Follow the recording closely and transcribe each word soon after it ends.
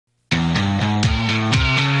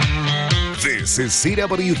This is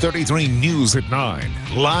CW33 News at 9,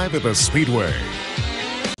 live at the Speedway.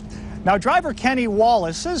 Now, driver Kenny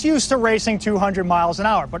Wallace is used to racing 200 miles an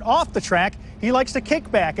hour, but off the track, he likes to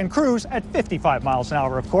kick back and cruise at 55 miles an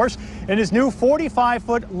hour, of course, in his new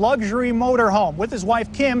 45-foot luxury motorhome with his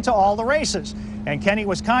wife Kim to all the races. And Kenny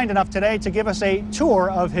was kind enough today to give us a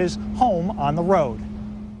tour of his home on the road.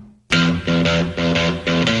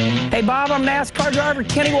 Hey Bob, I'm NASCAR driver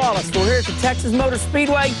Kenny Wallace. We're here at the Texas Motor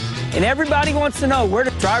Speedway, and everybody wants to know where do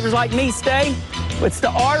drivers like me stay? It's the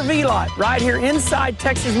RV lot right here inside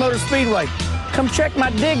Texas Motor Speedway. Come check my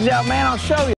digs out, man. I'll show you.